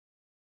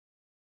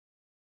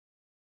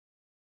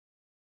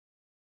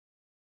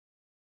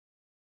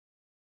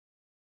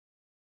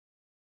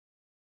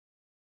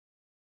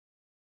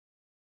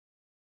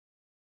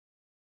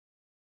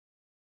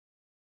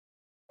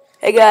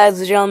Hey guys,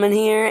 the gentleman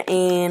here,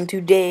 and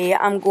today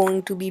I'm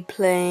going to be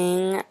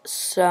playing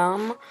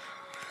some,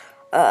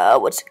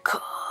 what's it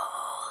called?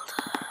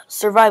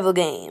 Survival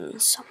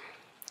games.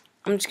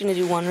 I'm just gonna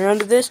do one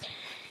round of this,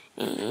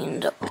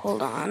 and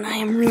hold on, I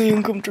am really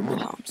uncomfortable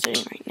how I'm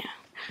sitting right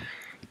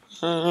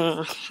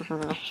now.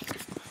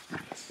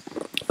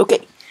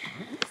 Okay,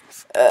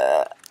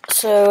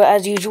 so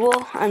as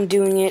usual, I'm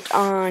doing it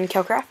on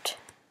Calcraft.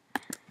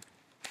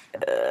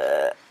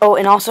 Oh,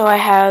 and also I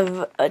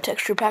have a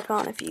texture pack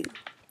on if you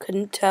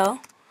couldn't tell.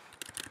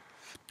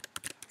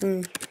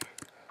 Let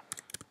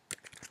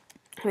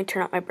me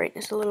turn up my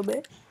brightness a little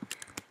bit.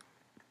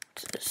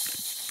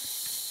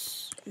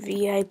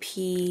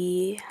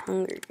 VIP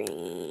Hunger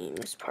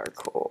Games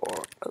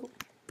parkour. Oh,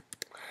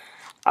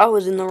 I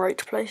was in the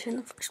right place in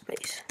the first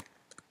place.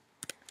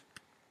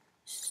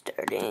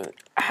 Starting.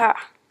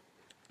 Aha.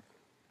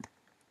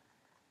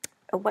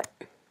 Oh, what?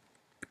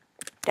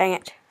 Dang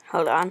it.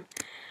 Hold on.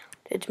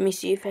 Let me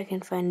see if I can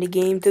find a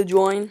game to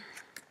join.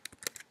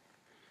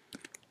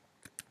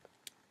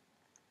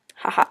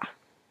 Haha.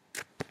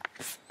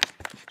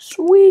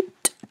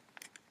 Sweet.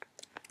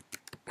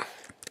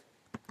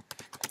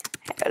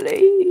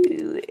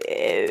 Hello,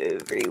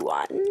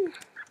 everyone.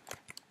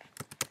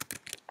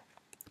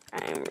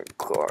 I'm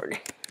recording.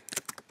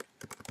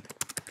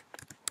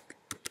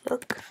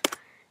 Look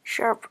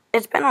sharp.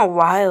 It's been a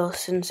while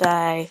since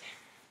I've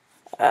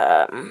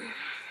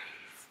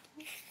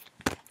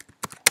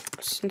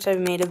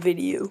made a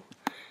video.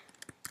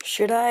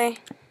 Should I?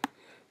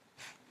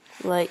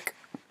 Like,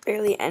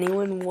 barely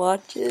anyone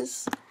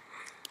watches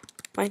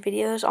my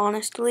videos,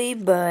 honestly,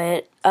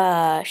 but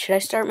should I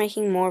start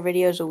making more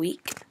videos a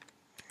week?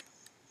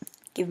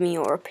 Give me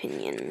your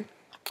opinion.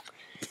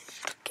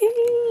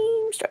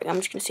 Game start. I'm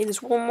just gonna say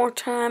this one more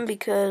time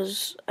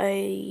because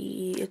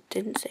I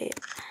didn't say it.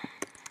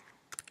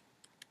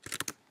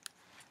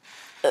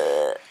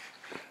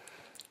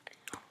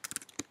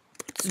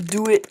 Let's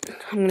do it.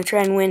 I'm gonna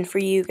try and win for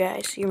you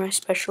guys. You're my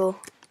special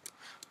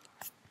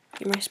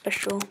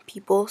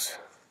peoples.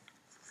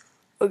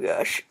 Oh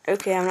gosh.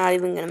 Okay, I'm not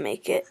even gonna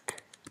make it.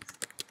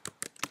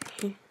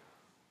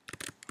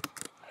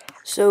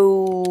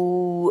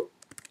 So,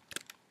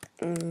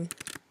 but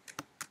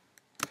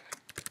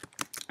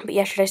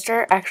yeah, should I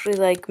start actually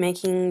like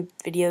making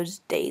videos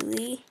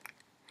daily?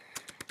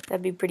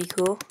 That'd be pretty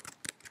cool.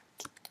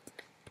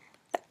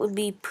 That would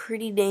be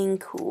pretty dang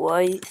cool,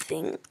 I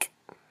think.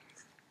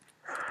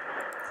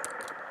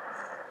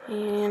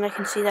 And I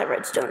can see that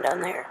redstone down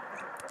there.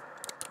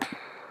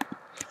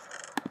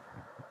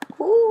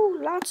 Ooh,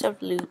 lots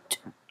of loot.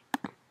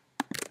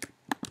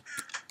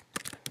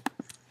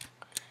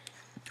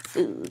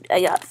 Food.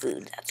 I got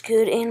food. That's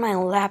good. And my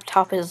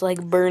laptop is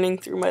like burning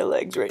through my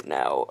legs right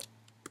now.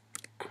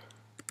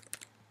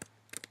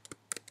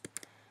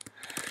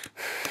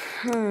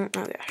 Oh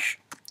gosh.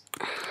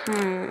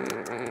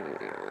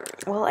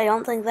 Well, I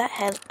don't think that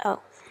has...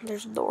 Oh,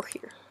 there's a door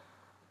here.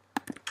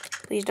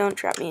 Please don't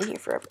trap me in here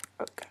forever.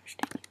 Oh gosh,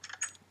 dang it.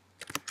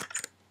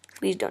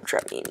 Please don't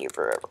trap me in here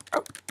forever.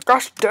 Oh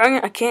gosh, dang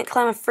it. I can't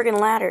climb a friggin'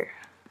 ladder.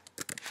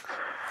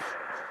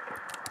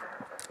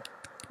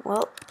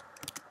 Well,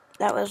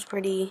 that was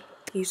pretty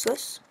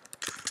useless.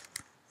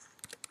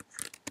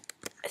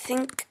 I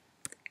think,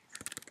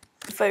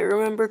 if I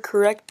remember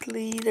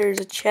correctly, there's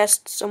a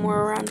chest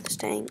somewhere around this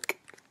tank.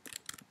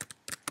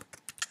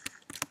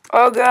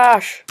 Oh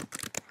gosh!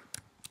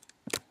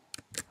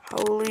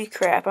 Holy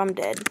crap, I'm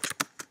dead.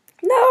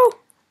 No!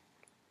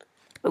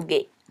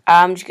 Okay,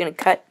 I'm just gonna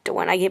cut to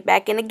when I get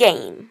back in the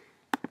game.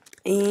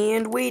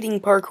 And waiting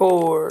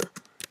parkour.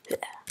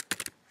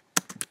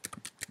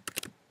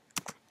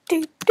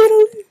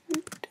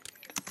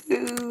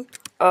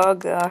 Oh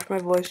gosh, my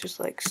voice just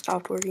like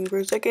stopped working for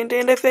a second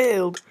and I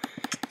failed.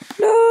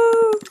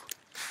 No!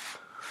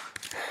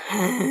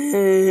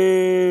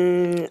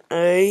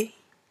 I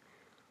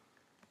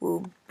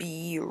will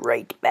be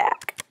right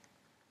back.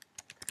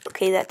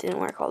 Okay, that didn't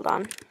work. Hold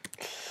on.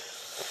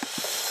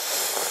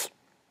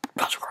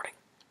 Pause recording.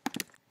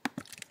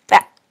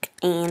 Back.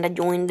 And I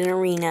joined an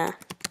arena.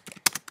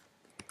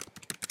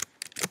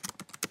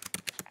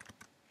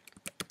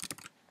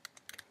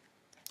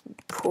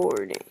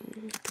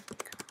 Recording.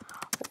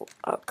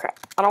 Oh crap.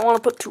 I don't want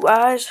to put two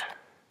eyes.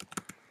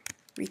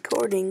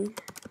 Recording.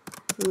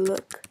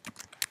 Look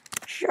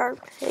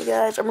sharp. Hey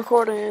guys, I'm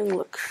recording.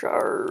 Look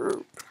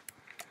sharp.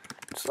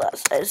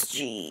 Slash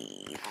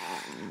SG.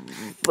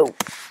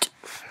 Vote.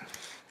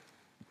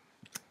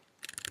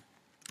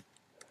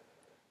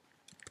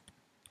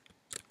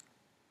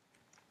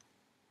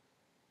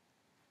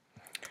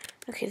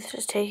 Okay, this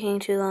is taking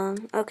too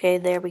long. Okay,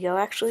 there we go.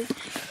 Actually,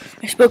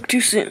 I spoke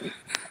too soon.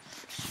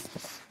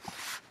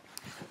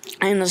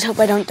 And let's hope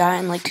I don't die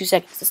in like 2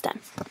 seconds this time.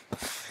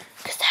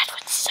 Because that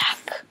would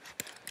suck.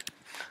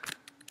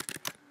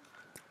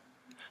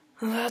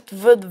 That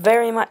would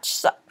very much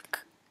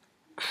suck.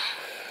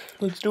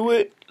 Let's do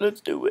it. Let's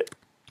do it.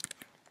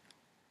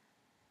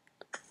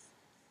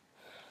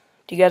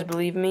 Do you guys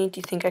believe me? Do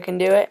you think I can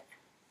do it?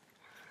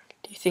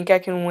 Do you think I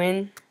can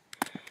win?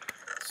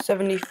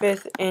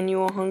 75th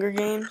Annual Hunger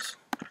Games.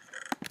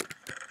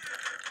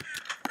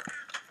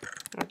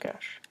 Oh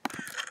gosh.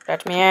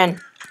 Let me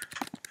in.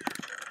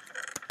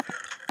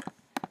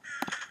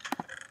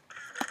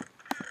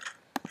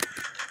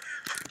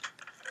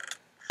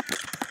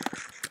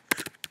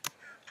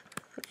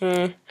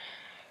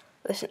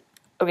 Listen.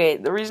 Okay,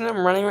 the reason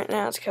I'm running right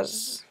now is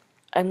because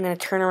I'm going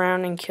to turn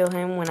around and kill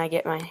him when I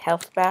get my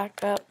health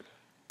back up.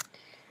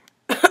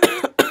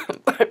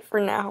 But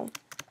for now...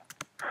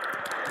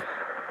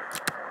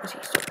 Is he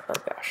still... Oh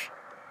gosh.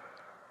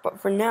 But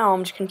for now,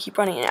 I'm just going to keep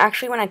running. And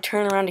actually, when I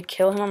turn around to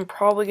kill him, I'm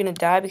probably going to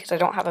die because I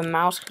don't have a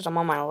mouse because I'm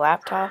on my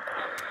laptop.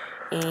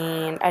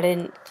 And I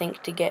didn't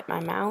think to get my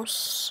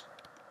mouse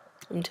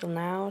until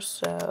now,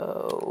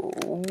 so...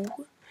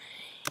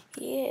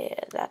 Yeah,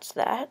 that's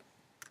that.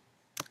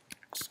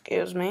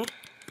 Excuse me.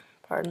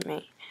 Pardon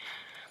me.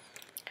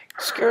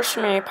 Excuse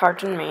me,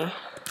 pardon me.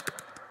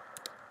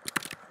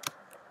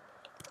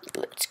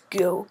 Let's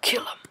go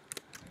kill him.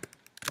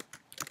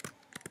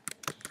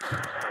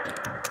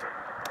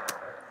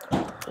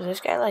 Is this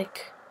guy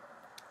like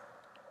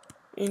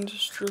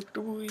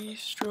indestructibly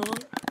strong?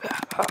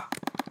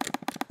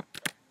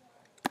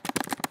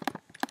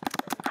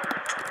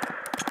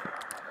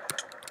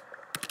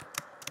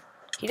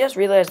 He does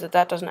realize that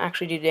that doesn't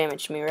actually do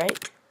damage to me,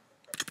 right?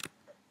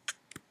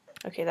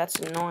 Okay, that's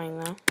annoying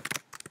though.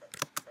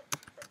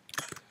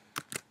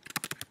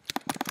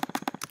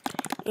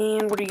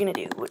 And what are you gonna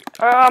do?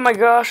 Oh my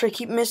gosh, I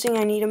keep missing.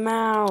 I need a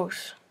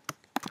mouse.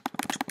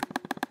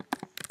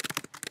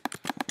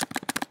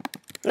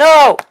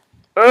 No!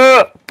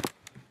 Dang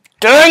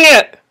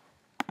it!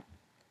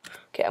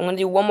 Okay, I'm gonna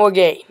do one more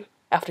game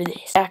after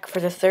this. Back for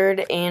the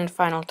third and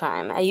final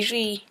time. I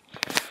usually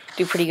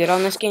do pretty good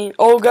on this game.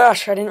 Oh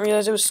gosh, I didn't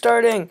realize it was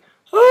starting.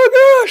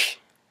 Oh gosh!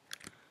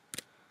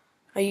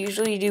 I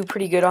usually do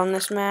pretty good on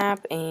this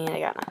map, and I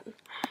got nothing.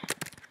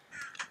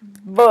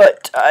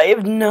 But I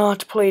have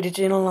not played it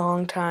in a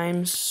long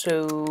time,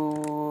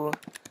 so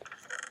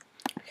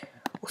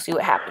we'll see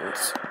what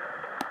happens.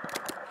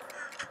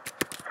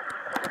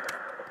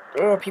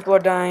 Oh, people are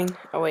dying.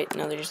 Oh wait,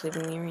 no, they're just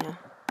leaving the arena.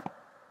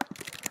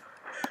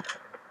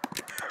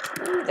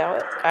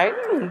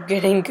 I'm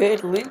getting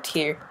good loot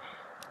here.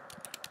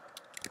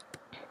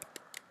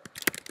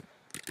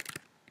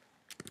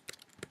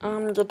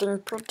 I'm getting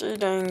pretty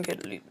dang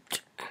good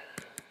loot.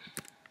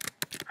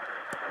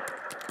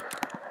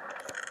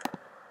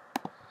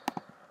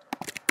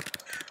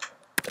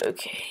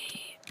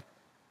 Okay,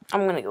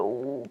 I'm gonna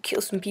go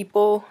kill some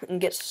people and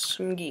get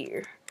some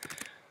gear.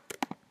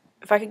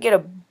 If I could get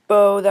a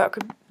bow, that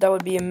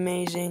would be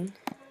amazing.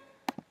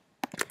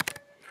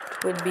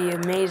 Would be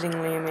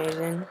amazingly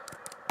amazing.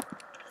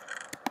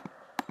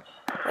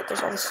 But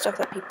there's all this stuff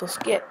that people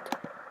skip.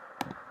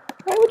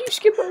 Why would you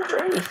skip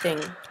over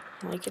anything?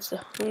 Like, it's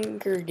the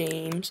Hunger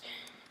Games.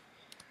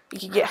 You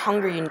could get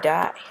hungry and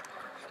die.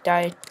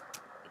 Die a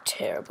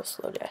terrible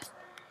slow death.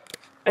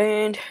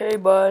 And hey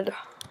bud.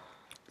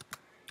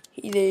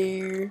 Hey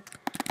there.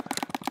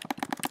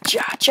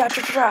 Cha cha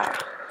cha cha.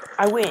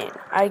 I win.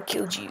 I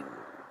killed you.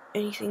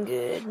 Anything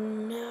good?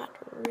 Not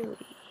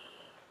really.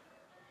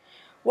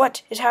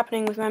 What is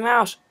happening with my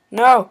mouse?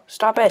 No!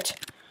 Stop it!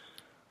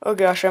 Oh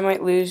gosh, I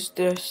might lose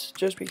this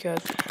just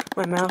because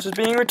my mouse is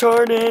being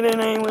retarded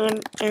and I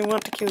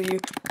want to kill you.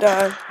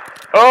 Die.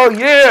 Oh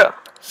yeah!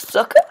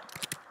 Sucker!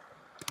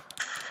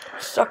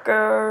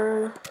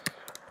 Sucker!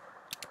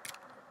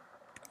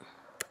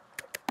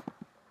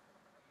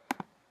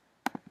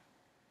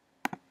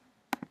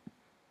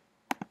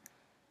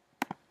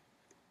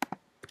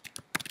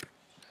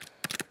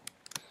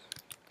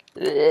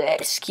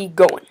 Let's keep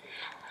going.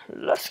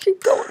 Let's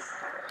keep going.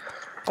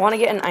 I want to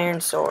get an iron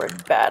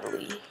sword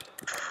badly.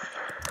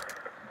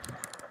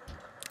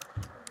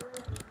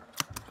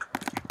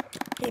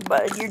 Hey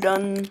bud, you're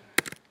done.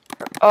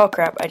 Oh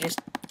crap, I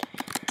just...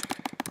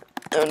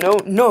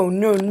 Oh, no,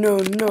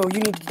 you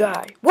need to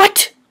die.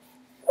 What?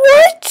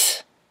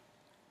 What?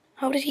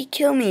 How did he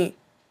kill me?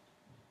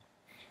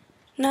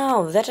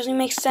 No, that doesn't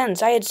make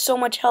sense. I had so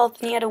much health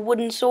and he had a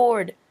wooden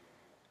sword.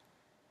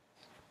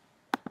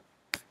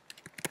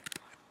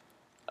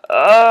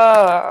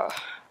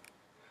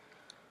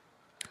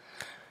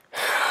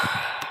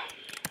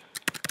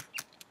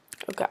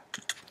 Okay.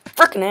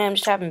 Frickin' I'm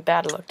just having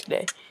bad luck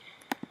today.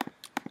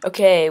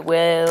 Okay,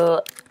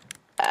 well,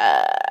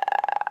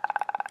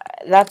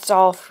 that's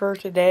all for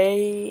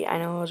today. I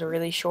know it was a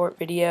really short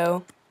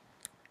video,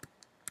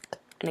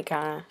 and it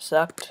kind of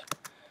sucked.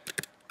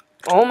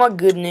 Oh my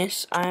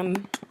goodness,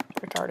 I'm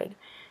retarded.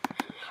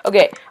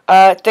 Okay,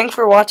 thanks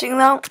for watching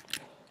though.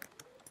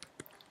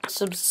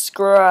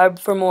 Subscribe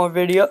for more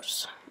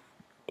videos,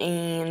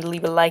 and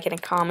leave a like and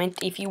a comment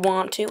if you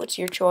want to. It's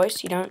your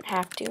choice, you don't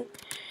have to,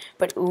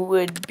 but it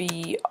would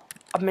be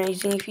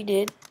amazing if you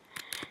did.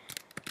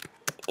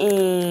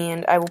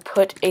 And I will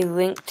put a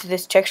link to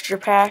this texture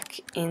pack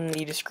in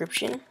the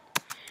description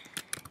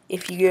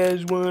if you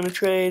guys want to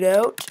try it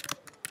out.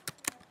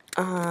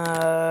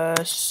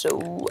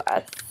 So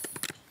I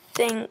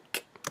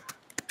think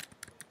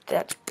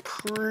that's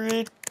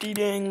pretty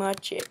dang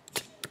much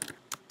it.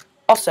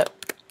 Also,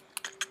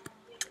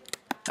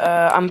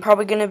 I'm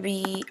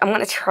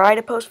gonna try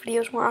to post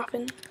videos more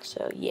often.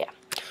 So yeah.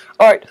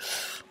 Alright.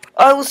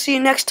 I will see you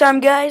next time,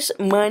 guys.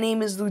 My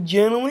name is The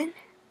Gentleman.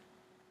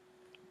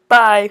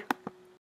 Bye.